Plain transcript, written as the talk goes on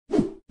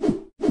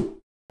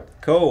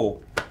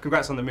Cool.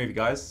 Congrats on the movie,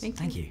 guys.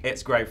 Thank you.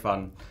 It's great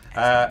fun.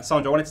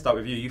 Sandra, I wanted to start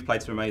with you. You've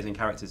played some amazing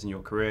characters in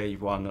your career.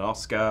 You've won an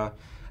Oscar.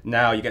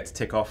 Now you get to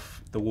tick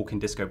off the walking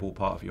disco ball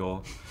part of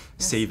your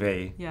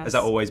CV. Yes. Has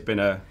that always been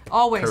a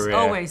career?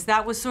 Always.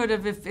 That was sort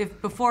of,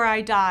 if before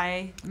I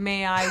die,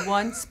 may I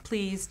once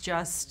please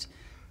just,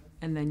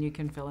 and then you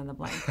can fill in the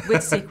blank,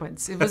 with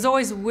sequence. It was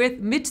always with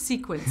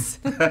mid-sequence.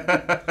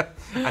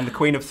 And the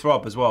Queen of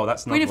Throb as well.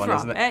 That's another one,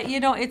 isn't it?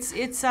 You know, it's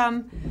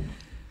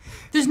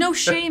there's no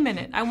shame in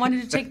it. I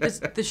wanted to take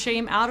the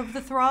shame out of the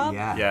throb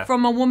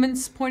from a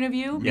woman's point of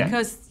view,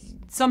 because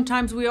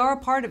sometimes we are a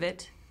part of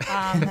it.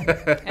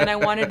 And I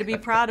wanted to be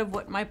proud of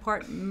what my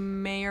part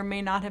may or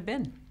may not have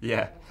been.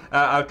 Yeah.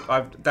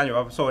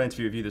 Daniel, I saw an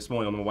interview with you this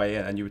morning on the way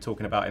in, and you were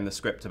talking about in the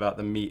script about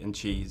the meat and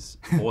cheese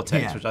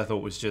vortex, which I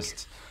thought was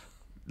just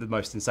the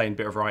most insane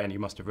bit of writing you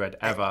must have read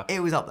ever.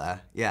 It was up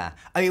there, yeah.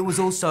 I mean, it was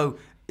also,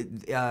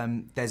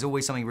 there's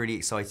always something really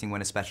exciting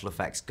when a special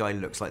effects guy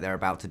looks like they're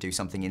about to do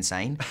something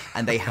insane.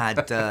 And they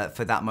had,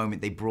 for that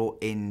moment, they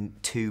brought in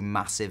 2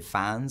 massive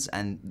fans,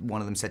 and one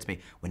of them said to me,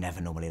 "We're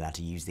never normally allowed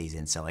to use these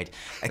inside,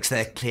 because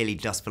they're clearly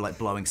just for like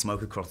blowing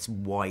smoke across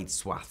wide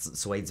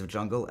swathes of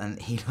jungle." And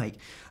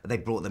they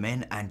brought them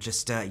in and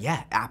just,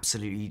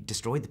 absolutely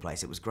destroyed the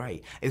place. It was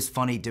great. It was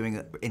funny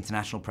doing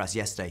international press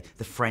yesterday.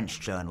 The French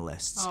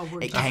journalists,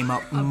 it came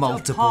up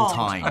multiple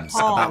times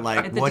about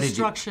like, what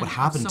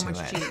happened to it?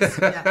 Cheese.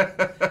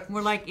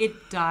 We're like,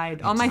 it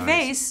died on my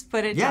face,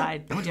 but it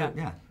died.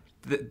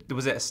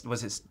 Was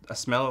it a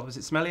smell? Was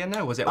it smelly in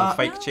there? Or was it all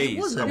fake cheese?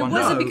 It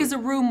wasn't because the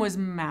room was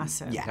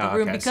massive. The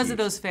room, because of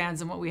those fans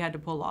and what we had to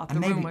pull off.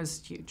 The room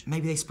was huge.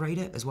 Maybe they sprayed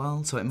it as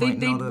well, so it might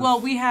not have... Well,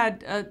 we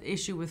had an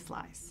issue with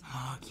flies.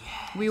 Oh,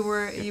 yes.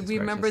 We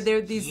remember there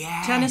are these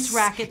tennis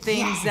racket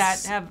things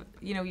that have,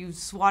 you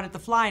swat at the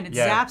fly and it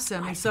zaps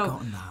them. And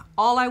so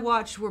all I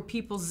watched were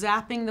people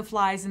zapping the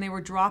flies, and they were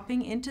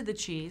dropping into the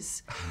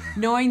cheese,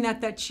 knowing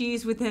that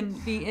cheese would then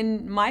be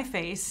in my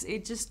face.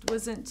 It just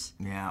wasn't...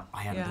 Yeah,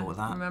 I hadn't thought of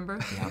that. Remember?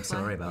 Yeah, I'm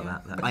sorry about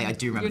that. I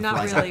do remember You're not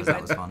flies, really,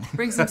 that was fun.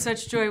 Brings him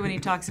such joy when he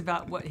talks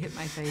about what hit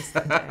my face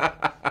that day.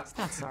 It's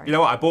not sorry. You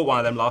know what? I bought one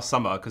of them last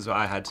summer because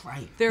I had...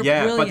 They're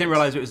brilliant. But I didn't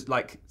realise it was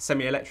like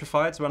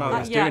semi-electrified, so when I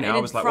was doing it, I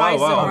was like,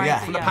 whoa,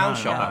 from the pound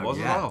shop that was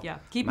as well. Yeah,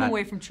 keep them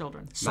away from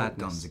children. Salt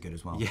guns are good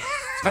as well. Yeah.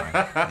 Sorry.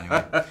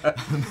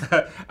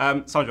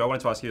 Anyway. Sandra, I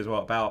wanted to ask you as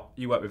well about,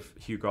 you work with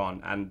Hugh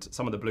Grant, and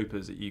some of the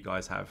bloopers that you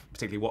guys have,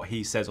 particularly what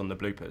he says on the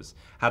bloopers.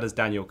 How does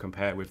Daniel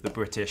compare with the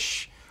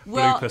British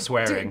blooper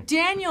swearing?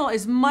 Daniel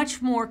is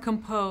much more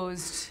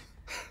composed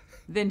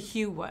than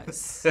Hugh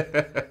was.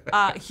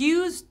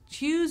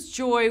 Hugh's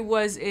joy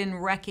was in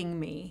wrecking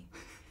me.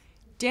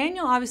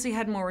 Daniel obviously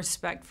had more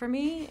respect for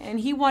me, and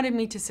he wanted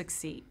me to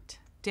succeed.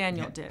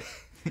 Daniel did.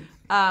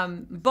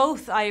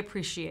 Both I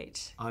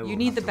appreciate. You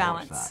need the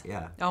balance.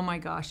 Oh my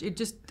gosh!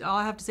 All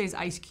I have to say is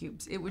ice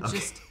cubes. It was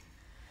just,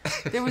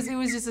 it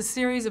was just a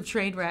series of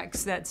train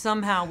wrecks that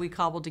somehow we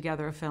cobbled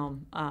together a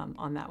film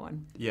on that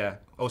one. Yeah.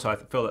 Also, I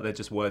feel that they're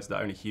just words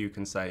that only Hugh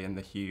can say, and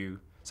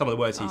some of the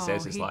words he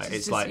says is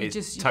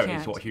it's totally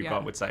what Hugh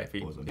Grant would say if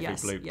he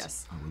blooped.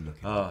 Yes.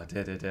 Oh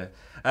dear.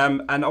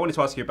 And I wanted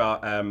to ask you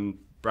about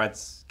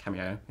Brad's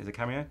cameo. Is it a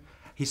cameo?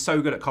 He's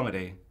so good at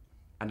comedy,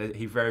 and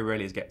he very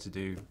rarely gets to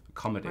do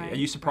comedy. Are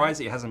you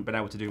surprised that he hasn't been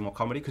able to do more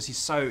comedy? Because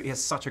he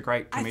has such a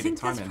great comedic timing. I think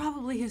that's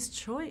probably his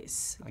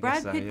choice.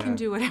 Brad Pitt can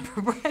do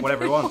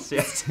whatever he wants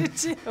to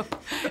do,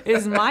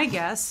 is my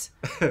guess.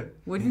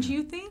 Wouldn't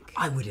you think?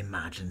 I would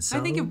imagine so.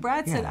 I think if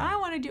Brad said, "I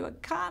want to do a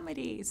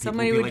comedy,"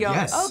 somebody would go,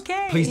 "Yes,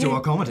 okay, please do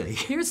a comedy.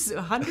 Here's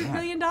 $100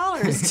 million.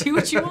 Do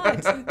what you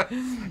want."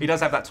 He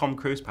does have that Tom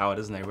Cruise power,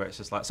 doesn't he? Where it's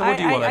just like, so what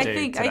do you want to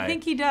do today? I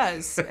think he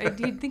does. I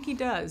think he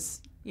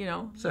does.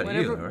 So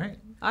whatever. You, right?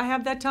 I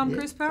have that Tom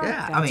Cruise power.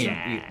 Yeah, I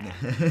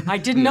mean, I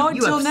didn't know it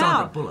until now.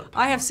 Sandra Bullock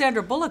power. I have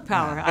Sandra Bullock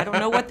power. I don't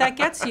know what that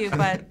gets you,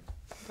 but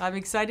I'm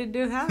excited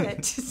to have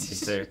it. Me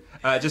too.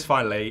 Just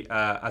finally,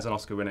 as an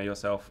Oscar winner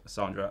yourself,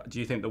 Sandra, do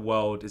you think the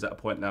world is at a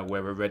point now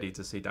where we're ready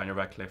to see Daniel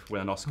Radcliffe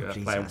win an Oscar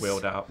playing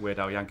Weird Al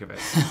Yankovic?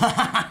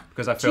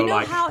 Because I feel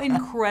like... Do you know how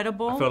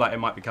incredible... I feel like it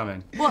might be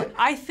coming. Well,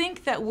 I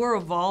think that we're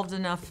evolved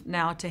enough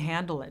now to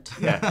handle it.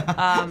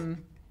 Yeah.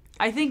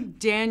 I think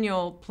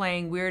Daniel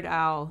playing Weird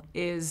Al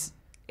is...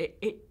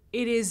 It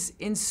is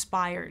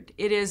inspired.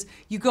 It is,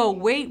 you go,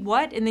 wait,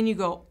 what? And then you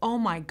go, oh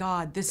my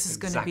God, this is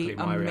going to be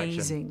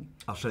amazing.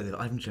 I'll show you.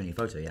 I haven't shown you a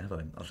photo yet, have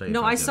I? I'll show you.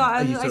 No, I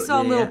saw a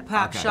little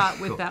pap shot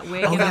with that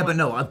wig. Oh yeah, but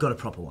no, I've got a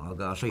proper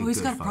one. I'll show you. Oh, he's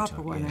got a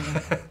proper one.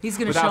 He's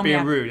going to show me.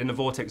 Without being rude, in the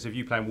vortex of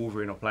you playing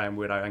Wolverine or playing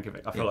Weird Al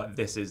Yankovic, I feel like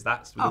that's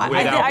the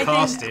Weird Al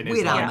casting.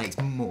 Weird Al makes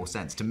more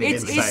sense to me.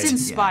 It's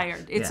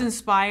inspired. It's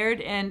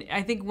inspired, and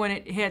I think when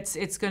it hits,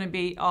 it's going to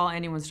be all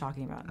anyone's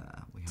talking about.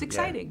 It's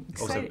exciting.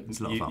 Exciting.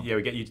 Also,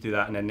 we get you to do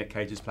that, and then Nick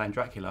Cage is playing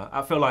Dracula.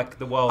 I feel like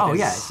the world is... Oh,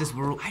 yeah, it's just...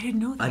 I didn't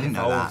know that. I didn't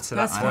know that.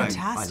 That's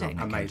fantastic.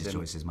 I love Nick Cage's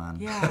choices, man.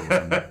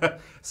 Yeah.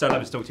 So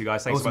lovely to talk to you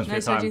guys. Thanks so much for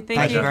your time.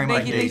 Thank you very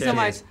much. Thank you so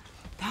much.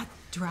 That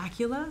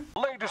Dracula?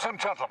 Ladies and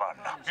gentlemen,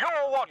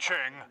 you're watching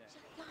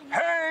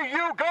Hey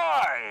You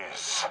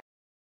Guys!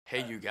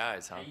 Hey You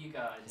Guys, huh? Hey You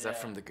Guys. Is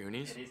that from the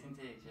Goonies? It is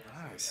indeed,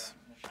 yeah. Nice.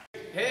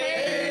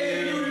 Hey!